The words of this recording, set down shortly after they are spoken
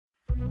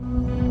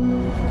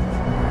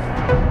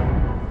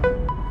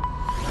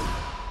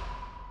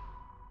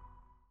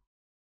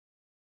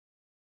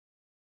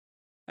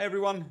Hey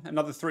everyone,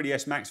 another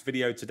 3ds Max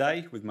video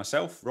today with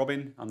myself,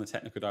 Robin. I'm the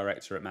technical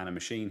director at Man &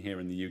 Machine here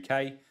in the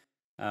UK.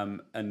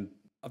 And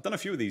I've done a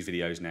few of these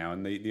videos now,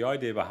 and the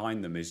idea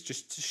behind them is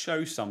just to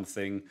show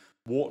something,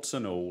 warts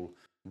and all,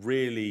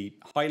 really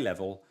high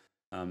level,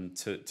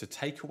 to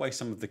take away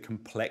some of the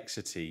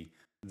complexity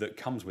that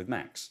comes with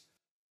Max.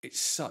 It's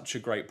such a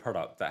great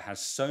product that has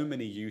so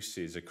many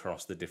uses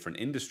across the different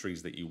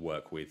industries that you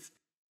work with.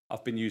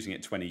 I've been using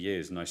it 20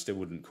 years and I still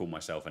wouldn't call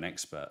myself an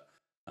expert.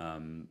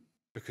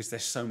 Because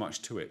there's so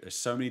much to it. There's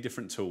so many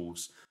different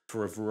tools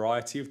for a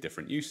variety of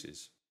different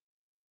uses.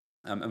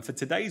 And for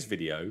today's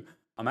video,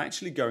 I'm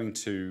actually going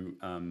to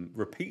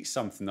repeat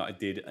something that I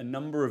did a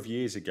number of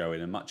years ago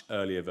in a much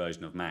earlier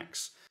version of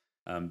Max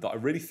that I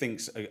really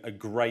think's a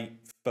great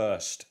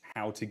first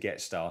how to get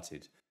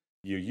started.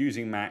 You're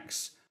using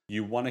Max,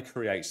 you want to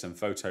create some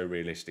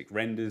photorealistic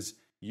renders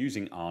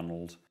using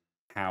Arnold.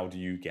 How do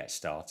you get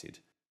started?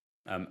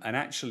 And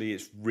actually,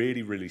 it's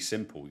really, really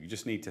simple. You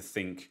just need to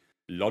think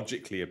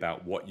logically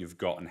about what you've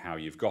got and how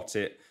you've got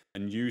it,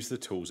 and use the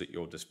tools at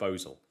your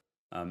disposal.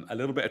 A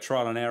little bit of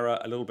trial and error,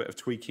 a little bit of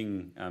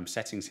tweaking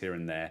settings here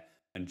and there,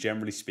 and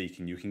generally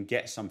speaking, you can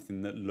get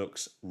something that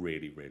looks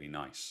really, really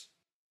nice.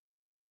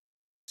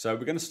 So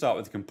we're going to start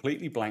with a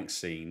completely blank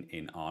scene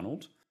in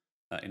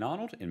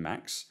in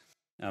Max.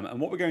 And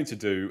what we're going to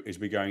do is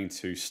we're going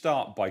to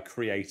start by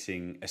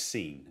creating a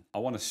scene. I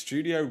want a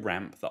studio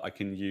ramp that I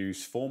can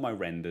use for my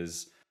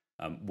renders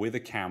with a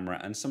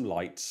camera and some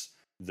lights.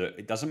 That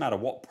it doesn't matter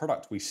what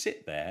product we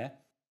sit there,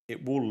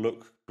 it will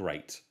look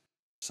great.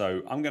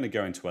 So I'm going to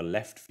go into a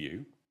left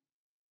view.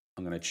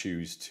 I'm going to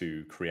choose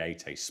to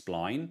create a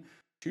spline,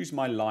 choose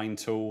my line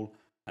tool,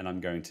 and I'm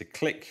going to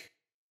click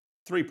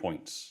 3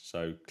 points.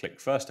 So click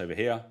first over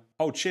here,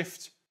 hold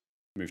shift,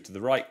 move to the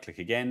right, click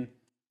again,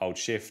 hold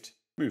shift,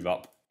 move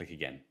up, click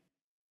again.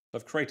 So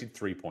I've created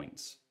 3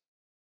 points.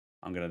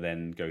 I'm going to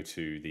then go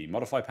to the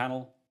modify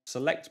panel,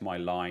 select my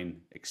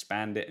line,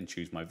 expand it and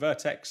choose my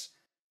vertex.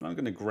 And I'm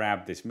going to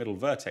grab this middle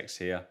vertex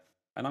here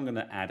and I'm going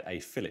to add a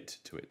fillet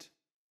to it.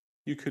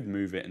 You could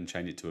move it and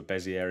change it to a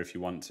Bezier if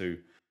you want to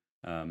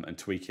and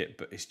tweak it,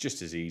 but it's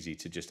just as easy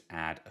to just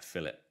add a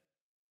fillet.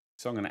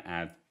 So I'm going to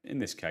add, in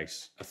this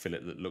case, a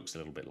fillet that looks a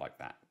little bit like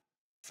that.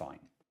 Fine.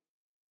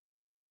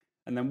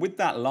 And then with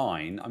that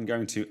line, I'm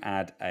going to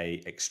add an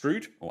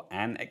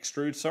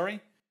extrude, sorry.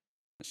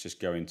 Let's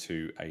just go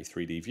into a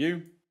 3D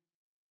view.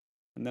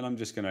 And then I'm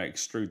just going to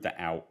extrude that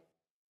out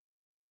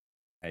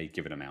a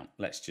given amount.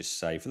 Let's just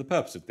say, for the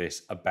purpose of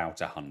this,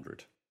 about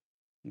 100.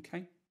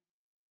 Okay.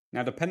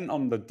 Now, depending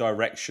on the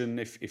direction,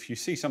 if you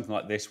see something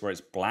like this where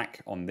it's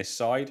black on this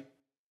side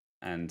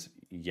and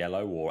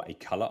yellow or a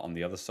color on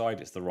the other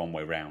side, it's the wrong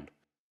way around.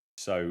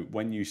 So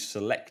when you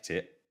select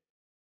it,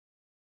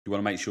 you want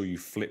to make sure you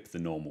flip the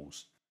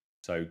normals.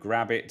 So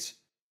grab it,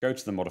 go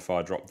to the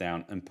modifier drop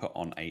down and put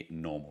on a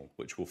normal,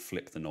 which will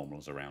flip the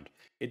normals around.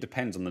 It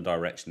depends on the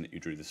direction that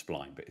you drew the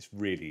spline, but it's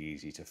really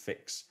easy to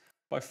fix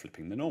by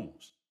flipping the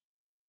normals.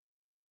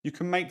 You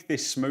can make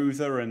this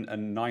smoother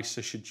and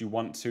nicer should you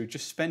want to.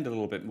 Just spend a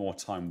little bit more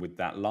time with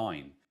that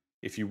line.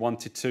 If you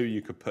wanted to,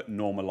 you could put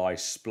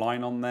normalized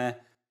spline on there,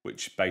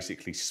 which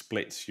basically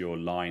splits your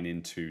line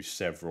into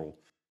several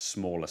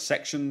smaller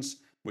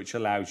sections, which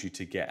allows you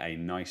to get a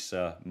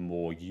nicer,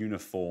 more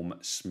uniform,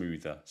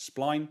 smoother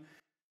spline.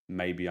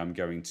 Maybe I'm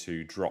going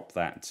to drop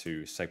that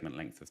to segment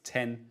length of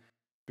 10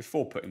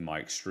 before putting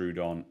my extrude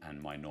on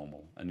and my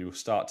normal, and you'll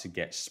start to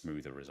get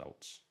smoother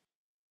results.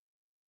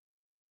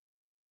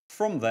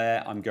 From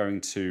there, I'm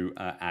going to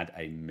add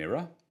a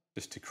mirror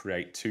just to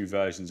create 2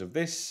 versions of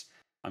this.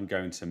 I'm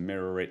going to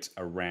mirror it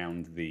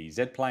around the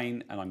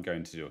Z-plane and I'm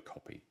going to do a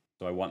copy.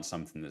 So I want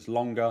something that's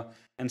longer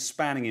and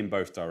spanning in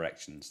both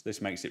directions.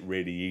 This makes it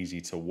really easy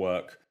to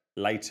work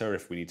later.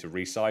 If we need to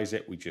resize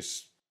it, we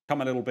just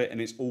come a little bit and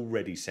it's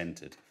already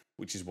centered,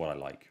 which is what I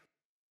like.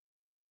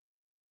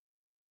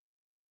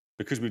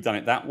 Because we've done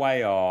it that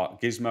way, our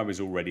gizmo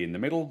is already in the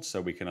middle, so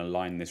we can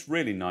align this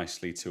really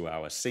nicely to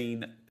our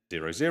scene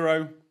 0,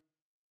 0.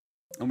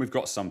 And we've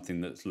got something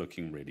that's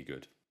looking really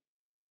good.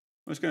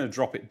 I'm just going to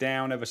drop it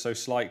down ever so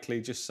slightly,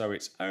 just so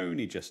it's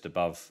only just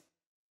above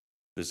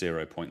the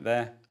 0 point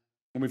there.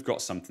 And we've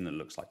got something that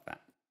looks like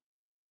that.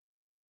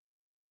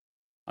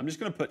 I'm just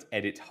going to put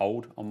edit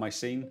hold on my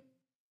scene,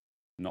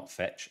 not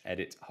fetch,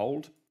 edit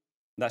hold.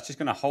 That's just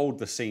going to hold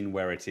the scene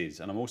where it is.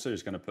 And I'm also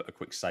just going to put a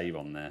quick save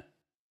on there,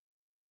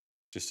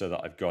 just so that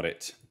I've got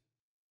it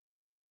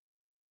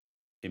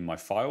in my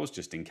files,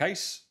 just in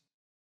case.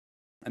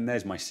 And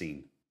there's my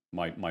scene.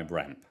 My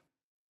ramp.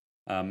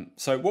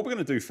 So what we're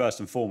going to do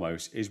first and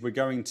foremost is we're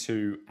going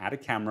to add a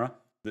camera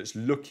that's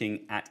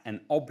looking at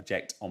an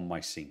object on my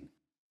scene.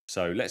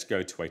 So let's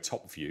go to a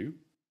top view.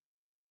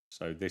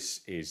 So this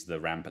is the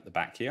ramp at the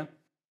back here.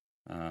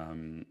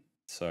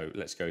 So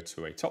let's go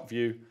to a top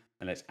view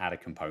and let's add a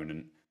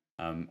component.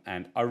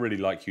 And I really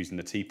like using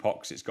the teapot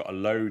because it's got a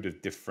load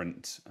of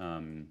different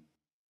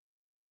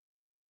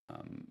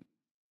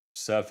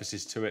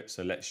surfaces to it.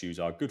 So let's use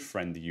our good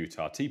friend the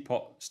Utah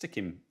teapot, stick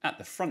him at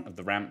the front of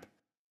the ramp,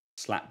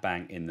 slap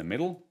bang in the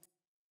middle.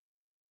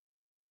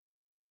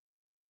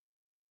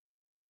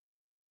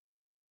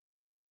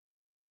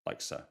 like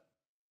so.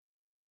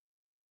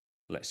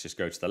 Let's just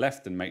go to the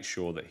left and make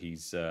sure that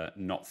he's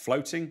not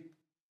floating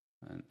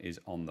and is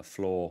on the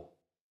floor,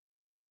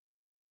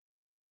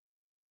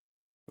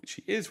 which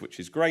he is, which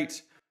is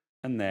great.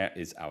 And there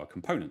is our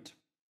component.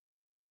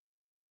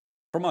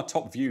 From our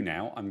top view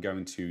now, I'm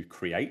going to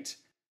create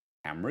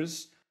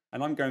cameras,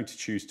 and I'm going to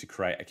choose to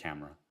create a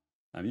camera.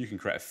 You can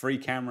create a free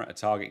camera, a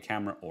target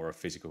camera, or a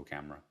physical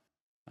camera.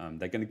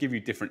 They're going to give you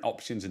different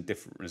options and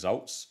different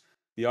results.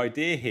 The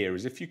idea here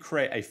is if you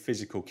create a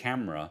physical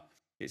camera,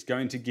 it's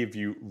going to give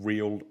you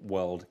real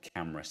world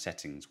camera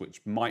settings,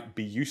 which might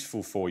be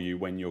useful for you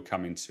when you're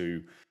coming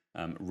to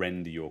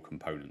render your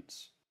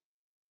components.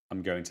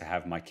 I'm going to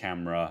have my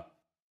camera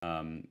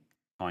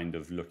kind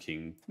of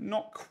looking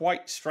not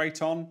quite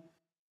straight on,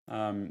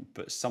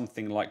 but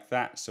something like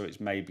that. So it's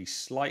maybe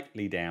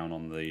slightly down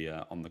on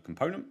the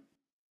component.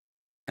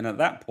 And at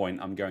that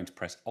point, I'm going to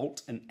press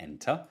Alt and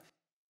Enter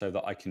so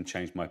that I can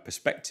change my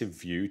perspective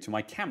view to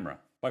my camera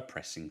by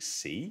pressing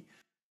C.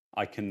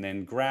 I can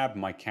then grab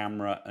my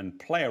camera and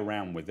play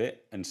around with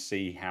it and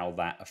see how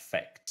that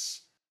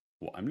affects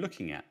what I'm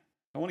looking at.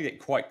 I want to get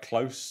quite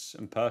close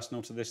and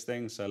personal to this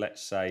thing. So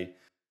let's say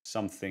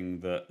something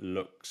that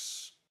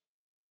looks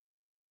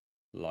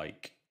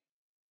like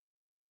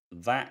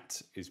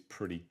that is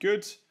pretty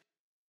good.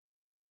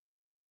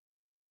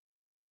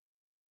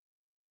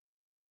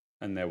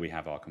 And there we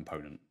have our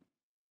component.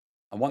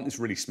 I want this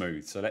really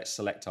smooth, so let's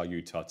select our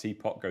Utah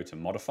teapot, go to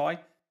Modify,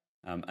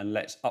 and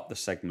let's up the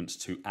segments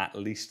to at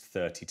least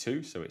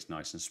 32, so it's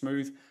nice and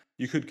smooth.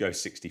 You could go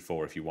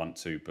 64 if you want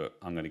to, but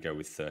I'm going to go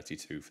with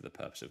 32 for the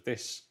purpose of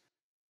this.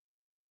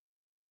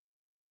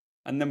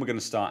 And then we're going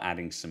to start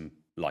adding some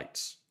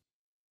lights.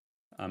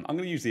 I'm going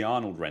to use the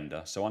Arnold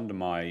render, so under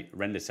my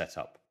render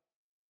setup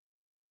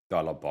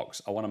dialog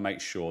box, I want to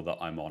make sure that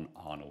I'm on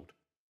Arnold.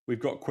 We've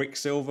got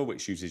Quicksilver,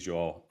 which uses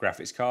your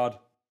graphics card.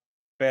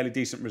 Fairly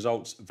decent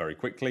results very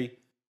quickly.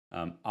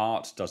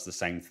 Art does the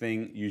same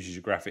thing, uses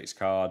your graphics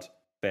card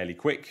fairly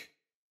quick.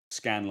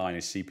 Scanline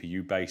is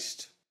CPU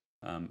based.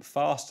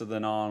 Faster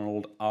than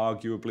Arnold,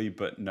 arguably,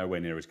 but nowhere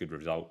near as good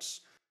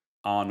results.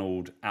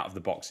 Arnold, out of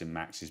the box in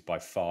Max, is by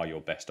far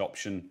your best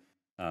option.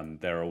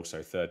 There are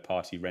also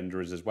third-party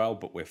renderers as well,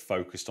 but we're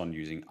focused on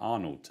using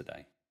Arnold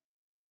today.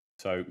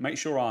 So make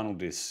sure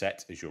Arnold is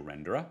set as your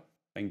renderer.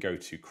 Then go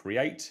to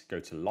Create, go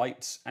to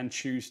Lights, and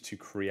choose to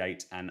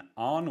create an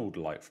Arnold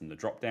light from the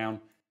drop-down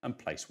and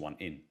place one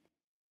in.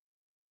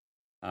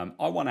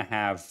 I want to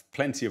have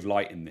plenty of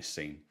light in this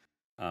scene,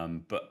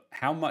 but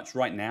how much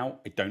right now,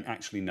 I don't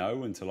actually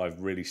know until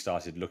I've really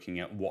started looking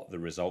at what the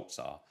results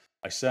are.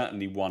 I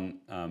certainly want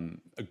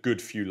a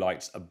good few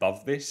lights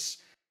above this.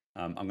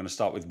 I'm going to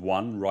start with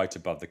one right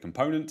above the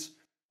component,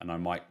 and I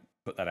might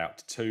put that out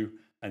to 2,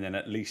 and then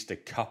at least a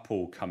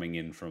couple coming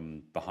in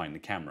from behind the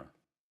camera.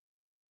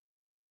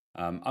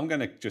 I'm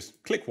going to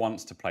just click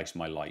once to place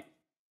my light,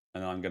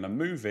 and I'm going to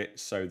move it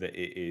so that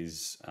it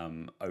is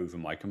over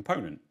my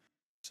component.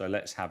 So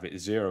let's have it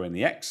 0 in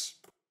the X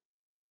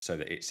so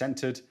that it's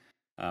centered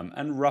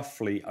and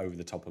roughly over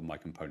the top of my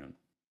component.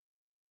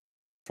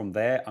 From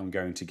there, I'm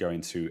going to go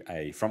into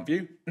a front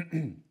view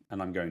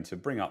and I'm going to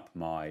bring up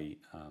my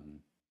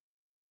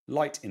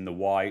light in the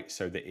Y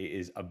so that it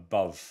is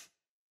above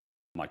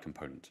my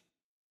component.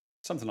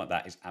 Something like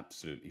that is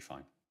absolutely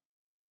fine.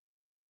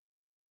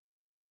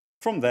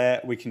 From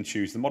there, we can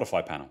choose the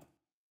Modify panel.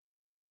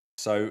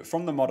 So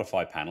from the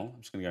Modify panel,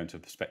 I'm just going to go into a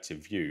perspective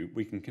view,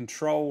 we can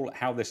control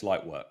how this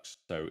light works.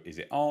 So is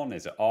it on,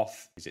 is it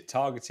off, is it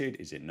targeted,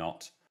 is it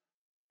not?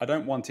 I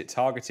don't want it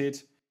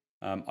targeted.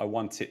 I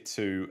want it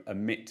to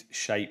emit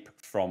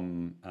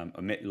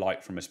emit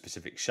light from a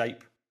specific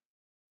shape.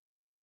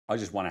 I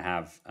just want to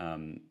have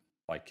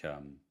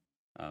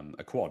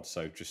a quad.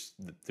 So just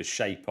the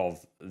shape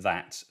of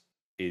that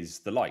is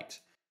the light.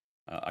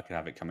 I could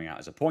have it coming out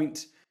as a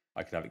point.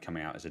 I could have it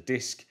coming out as a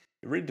disc.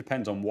 It really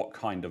depends on what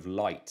kind of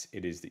light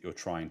it is that you're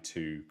trying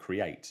to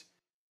create.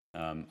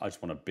 I just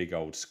want a big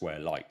old square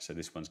light, so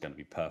this one's going to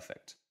be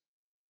perfect.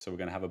 So we're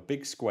going to have a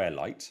big square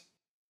light.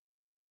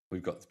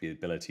 We've got the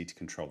ability to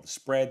control the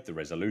spread, the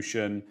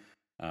resolution,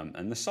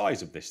 and the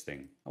size of this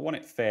thing. I want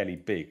it fairly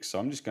big, so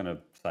I'm just going to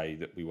say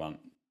that we want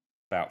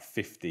about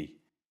 50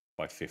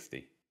 by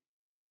 50.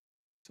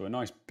 So a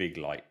nice big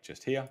light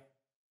just here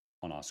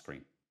on our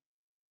screen.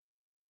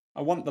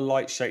 I want the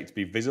light shape to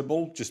be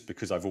visible just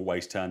because I've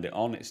always turned it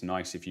on. It's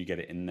nice if you get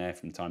it in there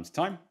from time to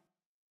time.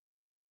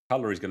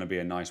 Color is going to be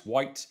a nice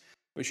white,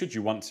 but should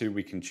you want to,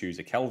 we can choose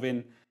a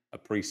Kelvin, a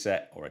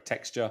preset, or a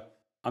texture.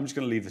 I'm just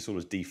going to leave this all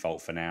as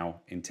default for now.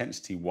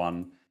 Intensity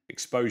 1,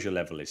 exposure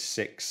level is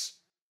 6.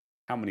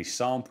 How many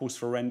samples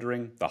for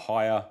rendering? The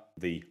higher,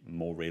 the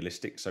more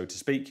realistic, so to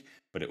speak,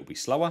 but it will be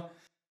slower,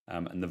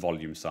 and the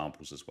volume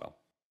samples as well.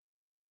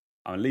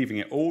 I'm leaving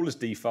it all as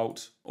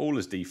default,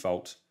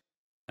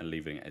 and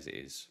leaving it as it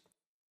is.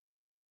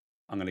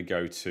 I'm going to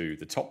go to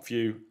the top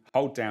view,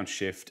 hold down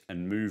Shift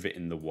and move it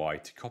in the Y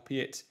to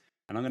copy it.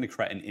 And I'm going to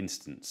create an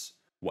instance.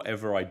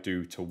 Whatever I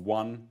do to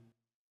one,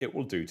 it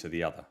will do to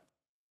the other.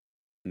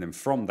 And then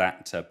from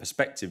that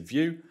perspective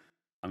view,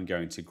 I'm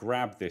going to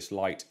grab this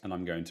light and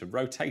I'm going to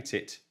rotate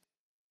it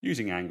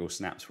using angle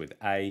snaps with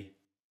A,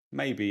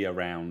 maybe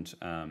around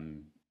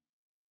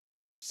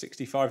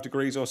 65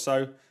 degrees or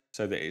so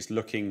that it's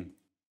looking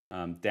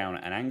down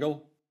at an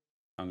angle.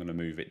 I'm going to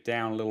move it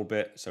down a little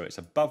bit so it's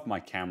above my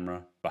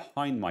camera,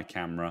 behind my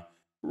camera,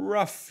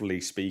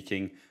 roughly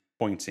speaking,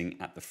 pointing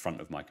at the front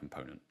of my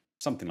component.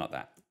 Something like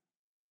that.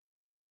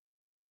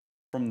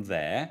 From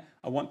there,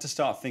 I want to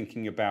start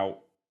thinking about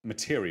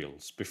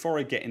materials. Before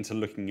I get into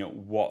looking at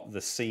what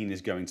the scene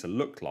is going to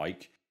look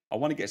like, I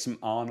want to get some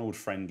Arnold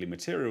friendly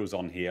materials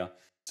on here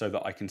so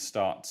that I can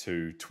start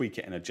to tweak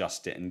it and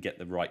adjust it and get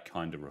the right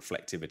kind of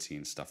reflectivity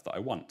and stuff that I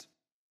want.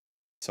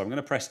 So I'm going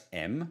to press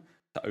M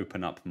to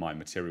open up my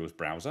materials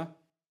browser,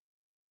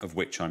 of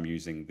which I'm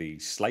using the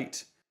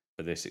slate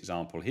for this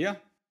example here.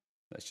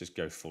 Let's just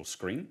go full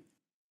screen.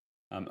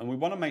 And we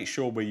want to make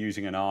sure we're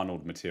using an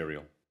Arnold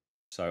material.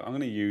 So I'm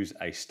going to use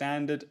a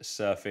standard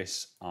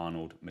surface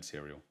Arnold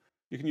material.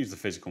 You can use the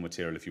physical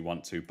material if you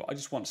want to, but I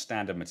just want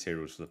standard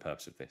materials for the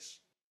purpose of this.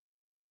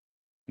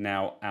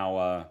 Now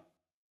our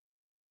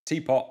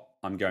teapot,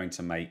 I'm going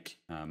to make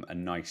a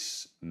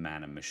nice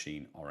Man and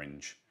Machine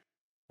orange.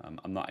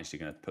 I'm not actually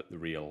going to put the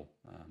real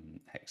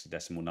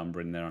hexadecimal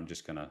number in there. I'm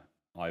just going to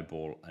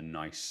eyeball a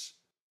nice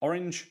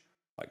orange,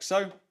 like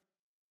so.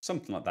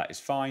 Something like that is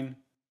fine.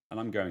 And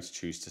I'm going to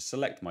choose to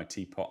select my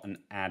teapot and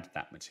add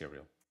that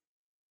material.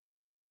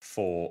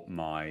 For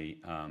my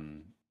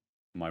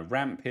my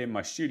ramp here,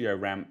 my studio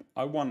ramp,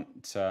 I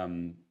want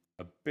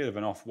a bit of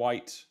an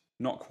off-white,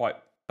 not quite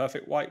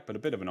perfect white, but a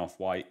bit of an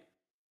off-white.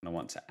 And I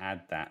want to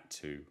add that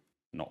to,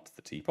 not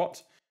the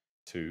teapot,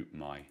 to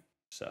my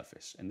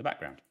surface in the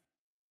background.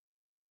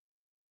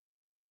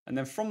 And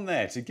then from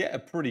there, to get a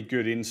pretty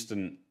good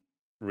instant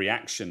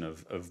reaction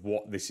of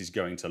what this is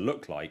going to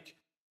look like,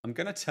 I'm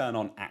going to turn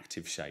on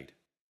Active Shade.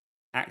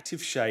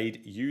 Active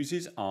Shade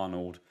uses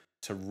Arnold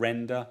to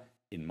render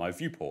in my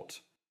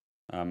viewport.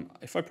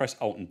 If I press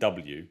Alt and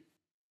W,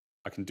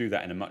 I can do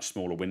that in a much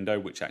smaller window,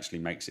 which actually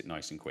makes it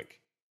nice and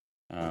quick.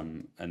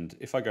 And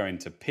if I go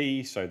into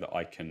P so that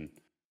I can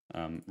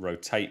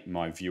rotate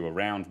my view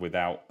around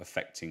without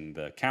affecting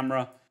the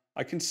camera,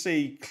 I can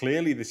see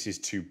clearly this is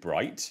too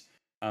bright,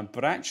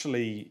 but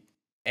actually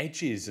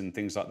edges and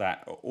things like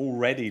that are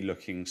already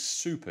looking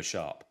super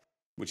sharp,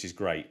 which is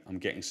great. I'm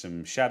getting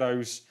some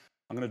shadows.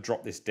 I'm going to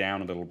drop this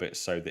down a little bit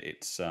so that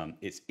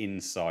it's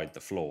inside the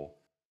floor.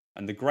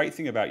 And the great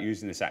thing about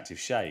using this active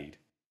shade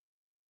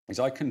is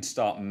I can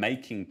start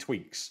making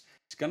tweaks.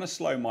 It's going to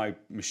slow my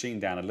machine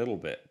down a little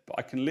bit, but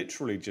I can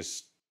literally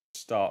just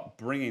start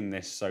bringing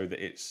this so that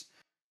it's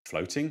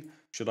floating,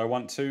 should I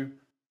want to,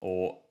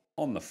 or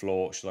on the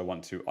floor, should I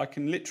want to. I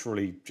can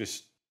literally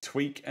just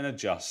tweak and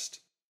adjust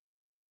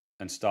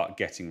and start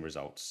getting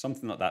results.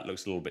 Something like that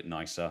looks a little bit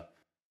nicer,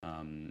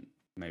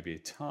 maybe a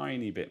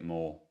tiny bit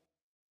more.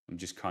 I'm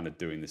just kind of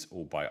doing this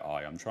all by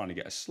eye. I'm trying to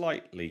get a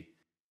slightly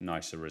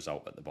nicer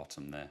result at the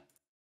bottom there.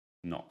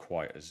 Not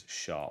quite as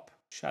sharp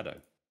shadow.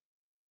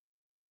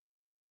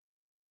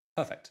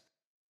 Perfect.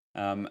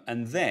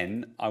 And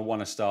then I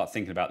want to start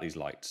thinking about these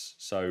lights.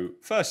 So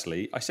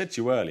firstly, I said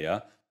to you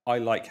earlier, I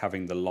like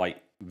having the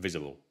light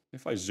visible.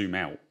 If I zoom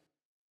out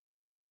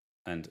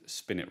and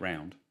spin it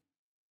round,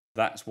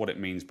 that's what it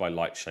means by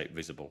light shape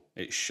visible.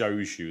 It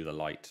shows you the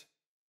light,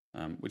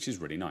 which is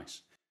really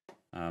nice.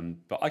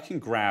 But I can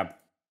grab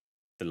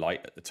the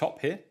light at the top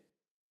here,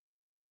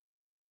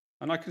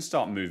 and I can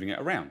start moving it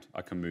around.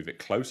 I can move it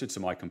closer to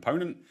my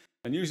component,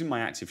 and using my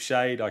active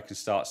shade, I can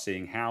start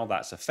seeing how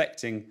that's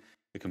affecting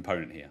the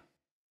component here.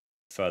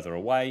 Further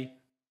away,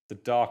 the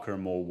darker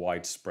and more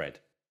widespread.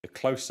 The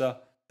closer,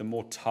 the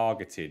more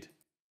targeted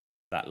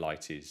that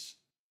light is.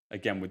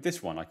 Again, with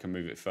this one, I can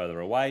move it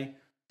further away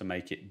to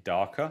make it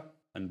darker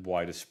and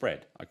wider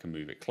spread. I can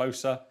move it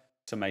closer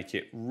to make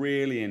it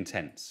really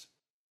intense.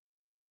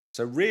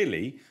 So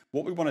really,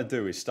 what we want to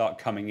do is start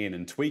coming in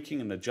and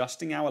tweaking and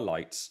adjusting our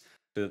lights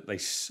so that they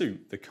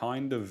suit the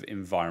kind of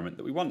environment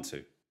that we want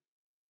to.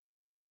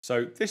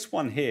 So this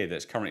one here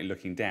that's currently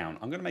looking down,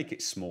 I'm going to make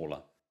it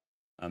smaller.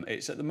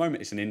 It's at the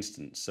moment, it's an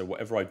instance. So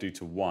whatever I do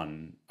to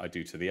one, I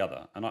do to the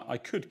other. And I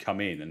could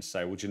come in and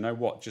say, well, do you know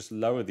what? Just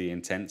lower the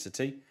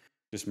intensity.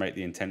 Just make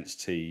the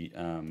intensity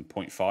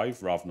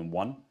 0.5 rather than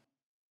 1.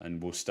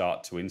 And we'll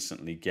start to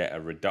instantly get a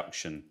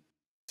reduction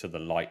to the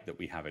light that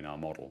we have in our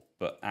model.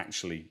 But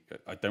actually,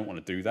 I don't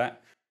want to do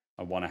that.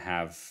 I want to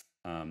have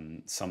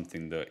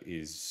something that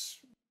is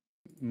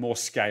more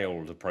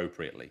scaled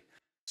appropriately.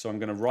 So I'm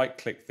going to right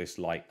click this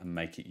light and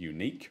make it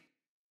unique.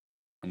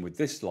 And with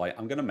this light,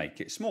 I'm going to make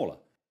it smaller.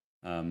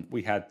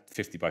 We had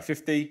 50 by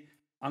 50.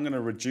 I'm going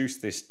to reduce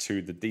this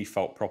to the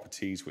default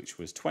properties, which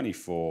was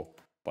 24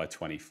 by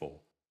 24.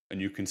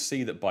 And you can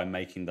see that by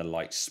making the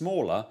light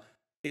smaller,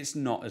 it's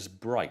not as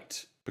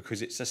bright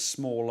because it's a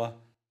smaller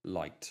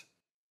light.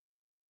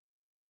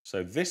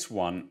 So this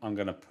one I'm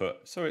going to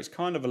put, so it's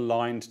kind of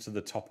aligned to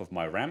the top of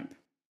my ramp.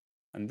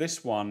 And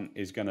this one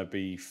is going to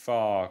be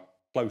far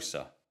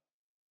closer.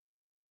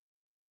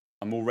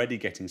 I'm already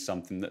getting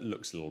something that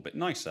looks a little bit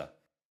nicer.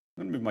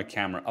 I'm going to move my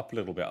camera up a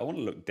little bit. I want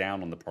to look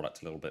down on the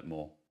product a little bit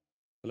more.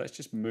 So let's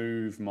just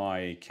move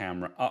my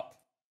camera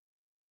up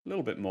a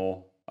little bit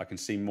more. I can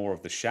see more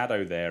of the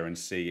shadow there and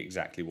see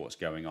exactly what's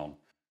going on.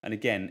 And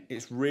again,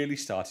 it's really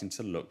starting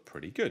to look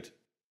pretty good.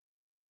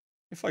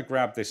 If I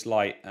grab this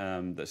light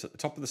that's at the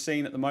top of the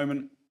scene at the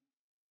moment,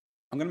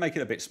 I'm going to make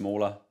it a bit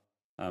smaller.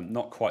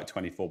 Not quite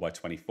 24 by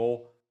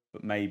 24,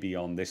 but maybe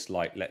on this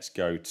light, let's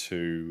go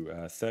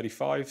to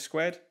 35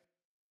 squared.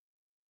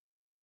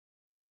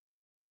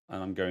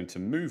 And I'm going to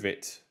move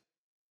it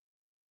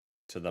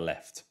to the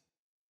left.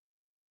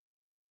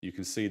 You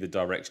can see the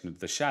direction of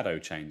the shadow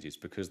changes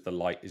because the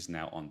light is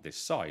now on this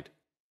side.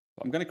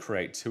 But I'm going to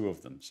create two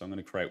of them. So I'm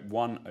going to create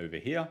one over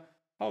here,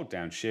 hold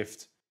down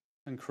Shift,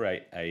 and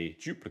create a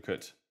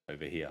duplicate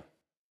over here.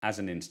 As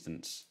an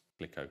instance,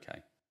 click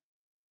OK.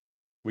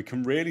 We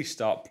can really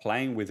start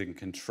playing with and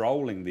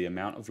controlling the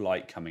amount of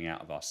light coming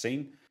out of our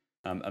scene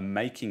and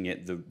making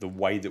it the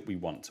way that we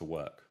want to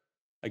work.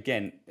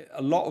 Again,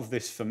 a lot of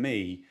this for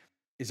me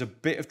is a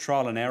bit of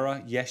trial and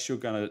error. Yes, you're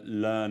going to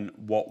learn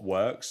what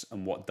works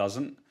and what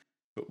doesn't,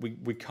 but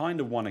we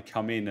kind of want to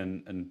come in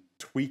and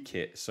tweak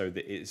it so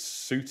that it's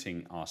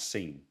suiting our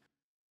scene.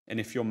 And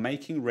if you're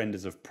making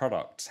renders of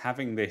products,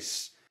 having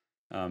this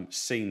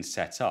scene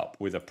set up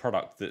with a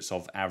product that's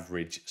of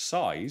average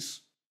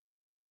size,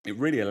 it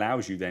really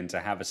allows you then to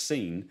have a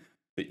scene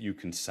that you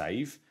can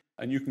save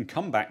and you can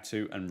come back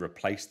to and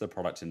replace the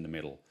product in the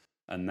middle.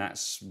 And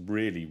that's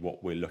really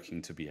what we're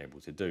looking to be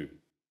able to do.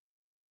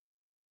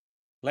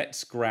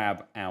 Let's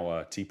grab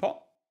our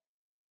teapot.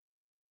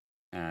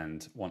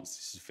 And once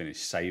this is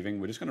finished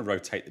saving, we're just going to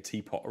rotate the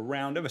teapot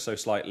around ever so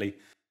slightly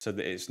so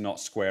that it's not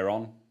square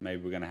on.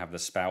 Maybe we're going to have the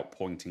spout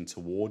pointing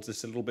towards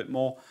us a little bit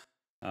more.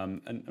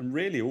 And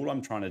really all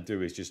I'm trying to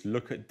do is just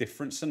look at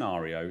different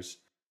scenarios.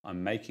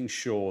 I'm making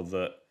sure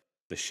that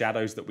the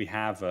shadows that we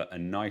have are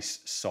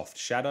nice soft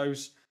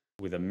shadows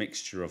with a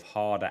mixture of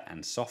harder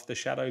and softer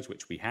shadows,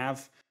 which we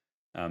have.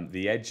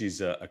 The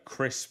edges are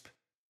crisp.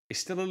 It's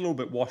still a little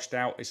bit washed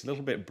out. It's a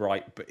little bit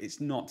bright, but it's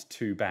not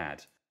too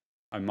bad.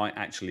 I might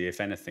actually,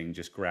 if anything,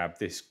 just grab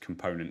this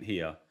component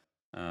here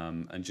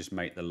and just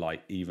make the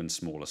light even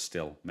smaller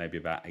still, maybe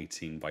about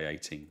 18 by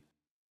 18.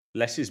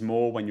 Less is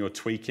more when you're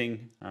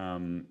tweaking.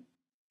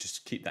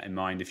 Just keep that in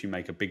mind. If you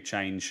make a big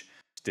change,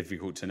 it's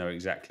difficult to know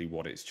exactly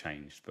what it's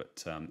changed.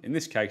 But in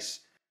this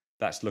case,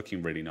 that's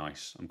looking really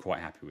nice. I'm quite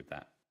happy with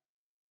that.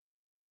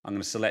 I'm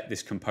going to select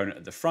this component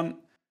at the front.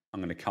 I'm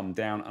going to come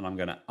down and I'm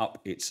going to up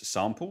its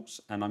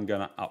samples and I'm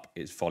going to up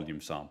its volume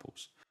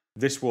samples.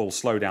 This will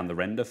slow down the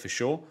render for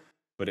sure,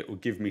 but it will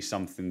give me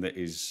something that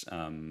is,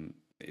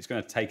 it's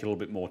going to take a little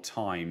bit more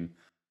time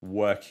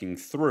working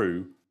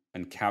through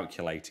and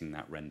calculating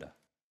that render.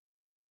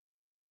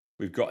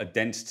 We've got a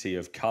density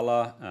of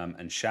color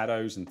and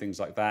shadows and things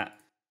like that.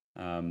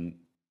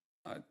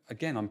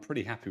 Again, I'm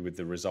pretty happy with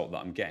the result that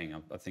I'm getting.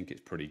 I think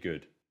it's pretty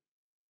good.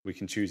 We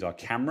can choose our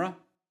camera.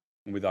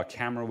 And with our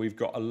camera, we've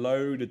got a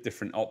load of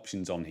different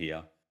options on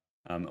here.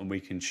 And we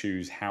can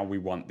choose how we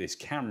want this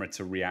camera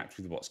to react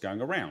with what's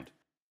going around.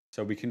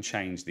 So we can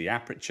change the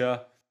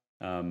aperture,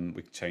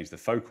 we can change the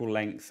focal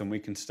length, and we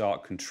can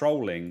start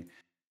controlling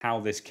how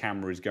this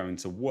camera is going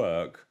to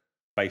work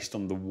based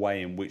on the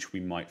way in which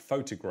we might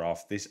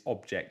photograph this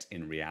object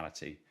in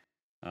reality,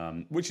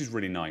 which is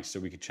really nice. So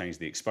we could change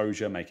the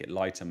exposure, make it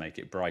lighter, make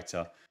it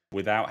brighter,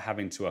 without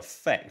having to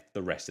affect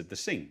the rest of the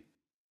scene.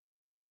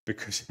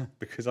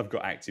 Because I've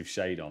got active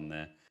shade on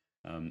there,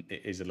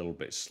 it is a little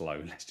bit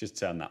slow. Let's just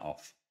turn that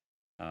off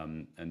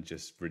and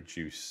just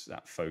reduce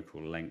that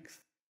focal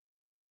length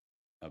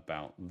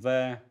about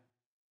there.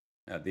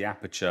 The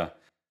aperture,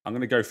 I'm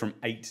going to go from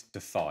 8 to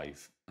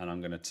 5 and I'm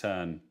going to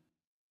turn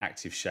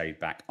active shade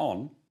back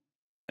on,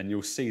 and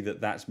you'll see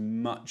that that's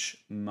much,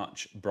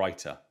 much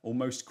brighter,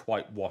 almost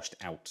quite washed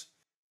out.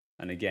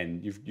 And again,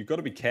 you've got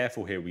to be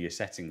careful here with your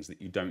settings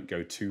that you don't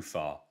go too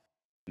far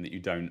and that you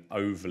don't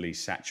overly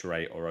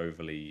saturate or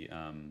overly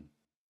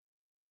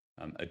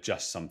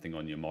adjust something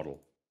on your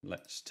model.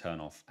 Let's turn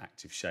off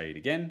active shade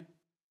again.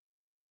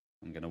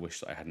 I'm going to wish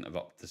that I hadn't have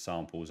upped the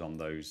samples on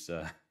those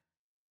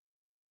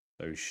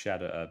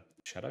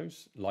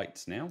shadows,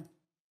 lights now.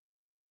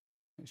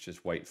 Let's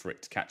just wait for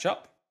it to catch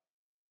up.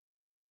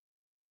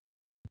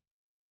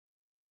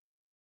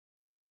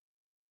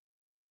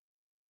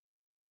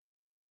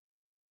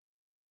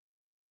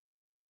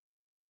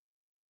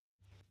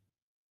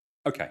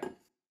 Okay,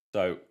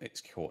 so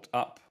it's caught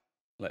up.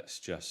 Let's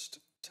just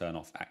turn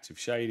off active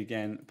shade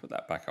again, put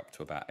that back up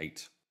to about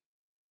 8.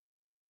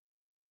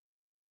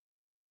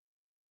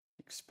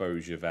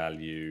 Exposure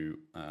value,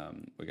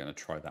 we're going to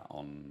try that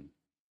on.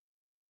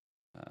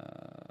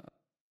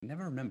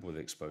 Never remember with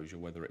exposure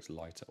whether it's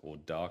lighter or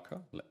darker.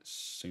 Let's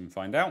soon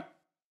find out.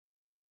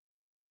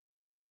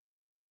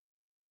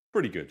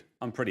 Pretty good.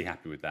 I'm pretty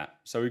happy with that.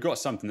 So we've got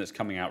something that's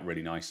coming out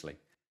really nicely.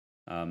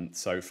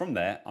 So from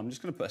there, I'm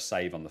just going to put a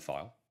save on the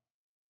file.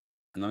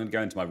 And I'm going to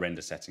go into my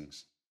render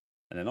settings.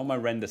 And then on my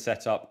render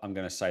setup, I'm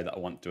going to say that I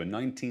want to do a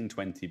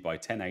 1920 by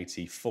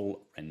 1080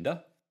 full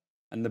render.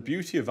 And the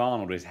beauty of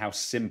Arnold is how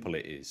simple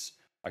it is.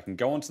 I can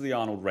go onto the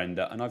Arnold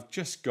render and I've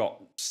just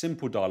got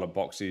simple dialog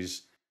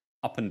boxes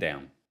up and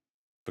down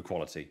for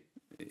quality.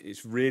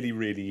 It's really,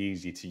 really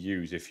easy to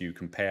use if you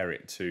compare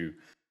it to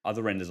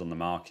other renders on the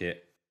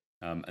market.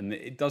 And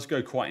it does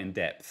go quite in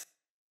depth.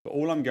 But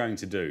all I'm going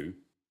to do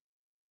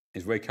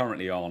is we're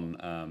currently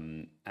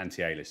on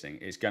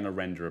anti-aliasing. It's going to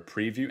render a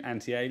preview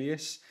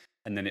anti-alias,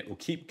 and then it will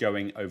keep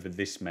going over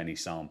this many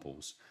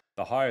samples.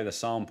 The higher the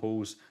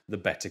samples, the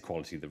better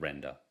quality the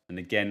render. And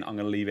again, I'm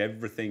going to leave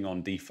everything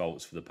on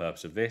defaults for the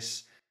purpose of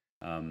this.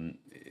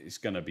 It's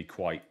going to be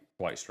quite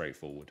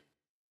straightforward.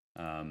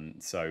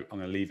 So I'm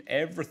going to leave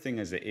everything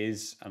as it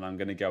is, and I'm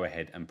going to go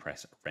ahead and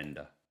press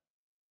render.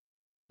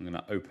 I'm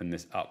going to open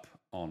this up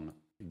on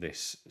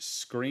this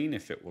screen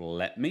if it will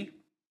let me.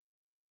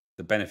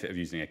 The benefit of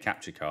using a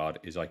capture card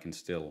is I can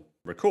still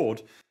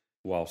record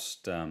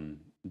whilst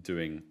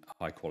doing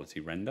a high quality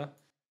render.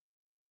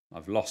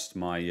 I've lost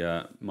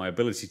my my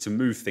ability to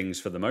move things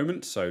for the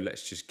moment, so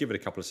let's just give it a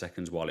couple of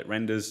seconds while it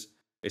renders.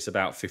 It's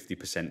about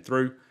 50%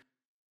 through,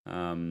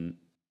 and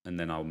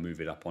then I'll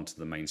move it up onto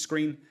the main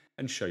screen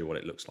and show you what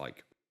it looks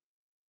like.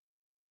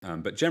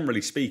 But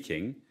generally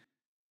speaking,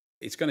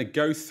 it's going to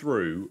go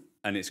through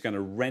and it's going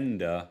to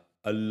render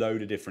a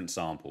load of different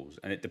samples,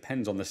 and it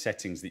depends on the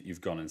settings that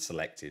you've gone and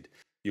selected.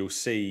 You'll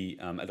see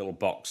a little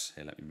box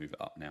here. Let me move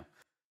it up now.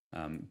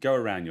 Go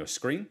around your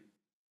screen.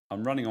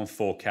 I'm running on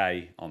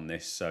 4K on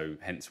this, so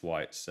hence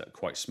why it's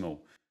quite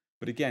small.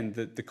 But again,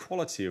 the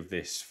quality of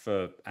this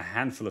for a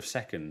handful of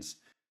seconds,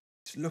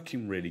 it's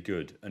looking really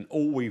good. And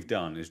all we've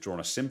done is drawn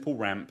a simple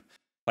ramp,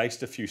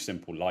 placed a few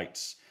simple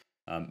lights,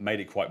 made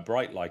it quite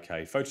bright like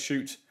a photo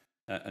shoot,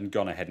 and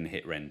gone ahead and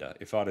hit render.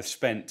 If I'd have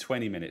spent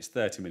 20 minutes,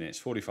 30 minutes,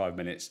 45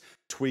 minutes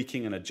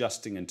tweaking and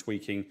adjusting and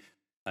tweaking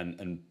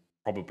and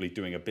probably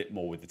doing a bit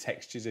more with the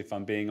textures, if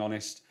I'm being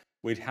honest,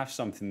 we'd have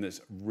something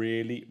that's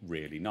really,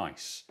 really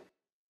nice.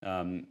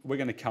 We're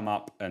going to come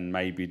up and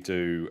maybe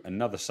do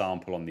another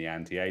sample on the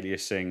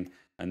anti-aliasing,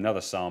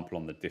 another sample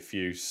on the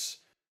diffuse.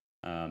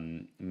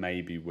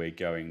 Maybe we're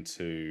going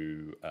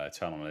to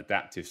turn on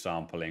adaptive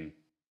sampling.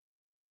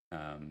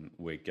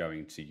 We're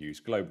going to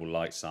use global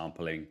light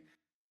sampling,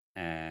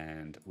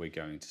 and we're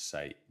going to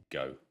say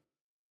go.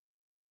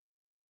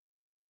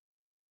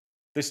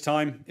 This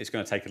time it's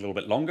going to take a little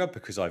bit longer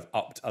because I've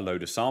upped a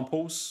load of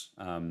samples.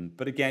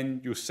 But again,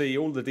 you'll see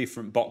all the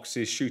different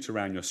boxes shoot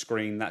around your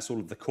screen. That's all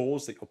of the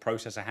cores that your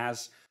processor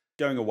has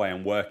going away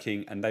and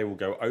working, and they will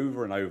go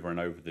over and over and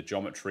over the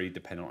geometry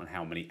depending on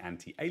how many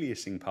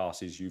anti-aliasing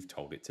passes you've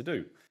told it to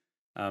do.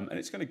 And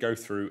it's going to go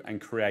through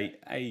and create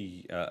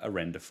a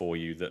render for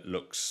you that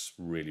looks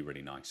really,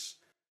 really nice.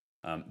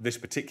 This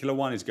particular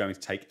one is going to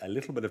take a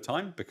little bit of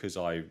time because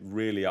I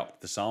really upped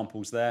the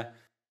samples there.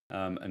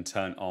 And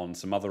turn on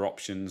some other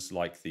options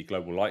like the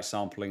global light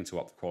sampling to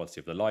up the quality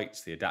of the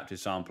lights, the adaptive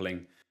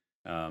sampling,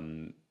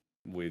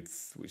 which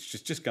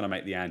is just going to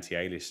make the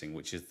anti-aliasing,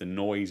 which is the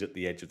noise at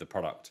the edge of the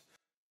product,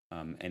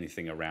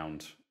 anything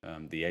around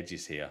the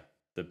edges here,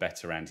 the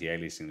better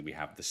anti-aliasing that we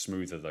have, the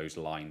smoother those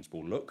lines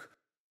will look,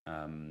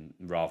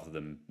 rather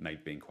than maybe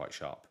being quite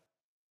sharp.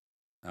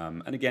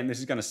 And again, this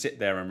is going to sit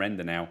there and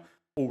render now,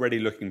 already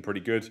looking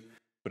pretty good,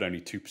 but only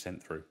 2%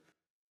 through.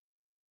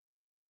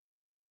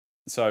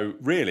 So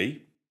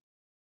really,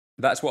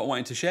 that's what I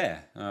wanted to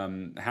share,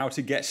 how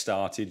to get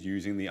started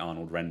using the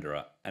Arnold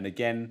Renderer. And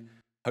again,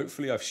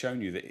 hopefully I've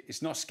shown you that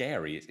it's not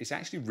scary. It's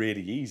actually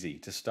really easy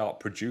to start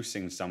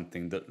producing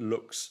something that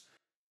looks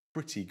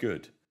pretty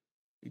good.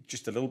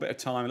 Just a little bit of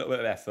time, a little bit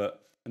of effort.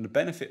 And the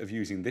benefit of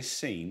using this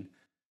scene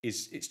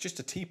is it's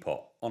just a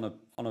teapot on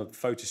a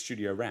photo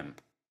studio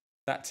ramp.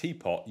 That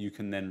teapot you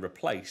can then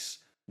replace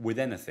with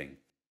anything.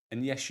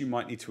 And yes, you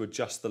might need to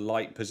adjust the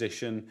light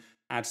position,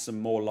 add some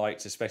more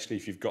lights, especially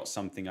if you've got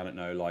something, I don't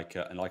know, like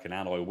an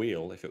alloy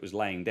wheel. If it was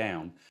laying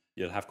down,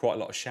 you'll have quite a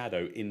lot of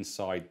shadow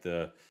inside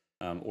the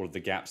all of the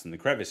gaps and the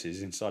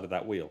crevices inside of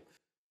that wheel.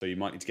 So you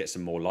might need to get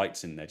some more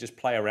lights in there. Just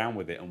play around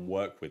with it and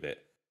work with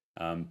it.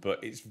 But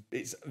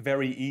it's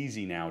very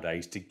easy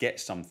nowadays to get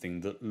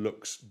something that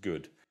looks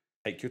good.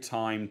 Take your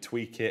time,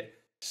 tweak it,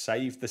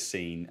 save the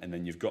scene, and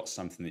then you've got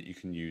something that you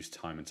can use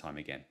time and time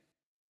again.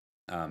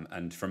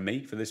 And from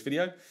me for this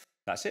video,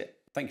 that's it.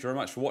 Thank you very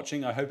much for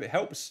watching. I hope it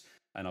helps,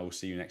 and I will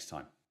see you next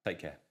time. Take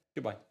care.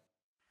 Goodbye.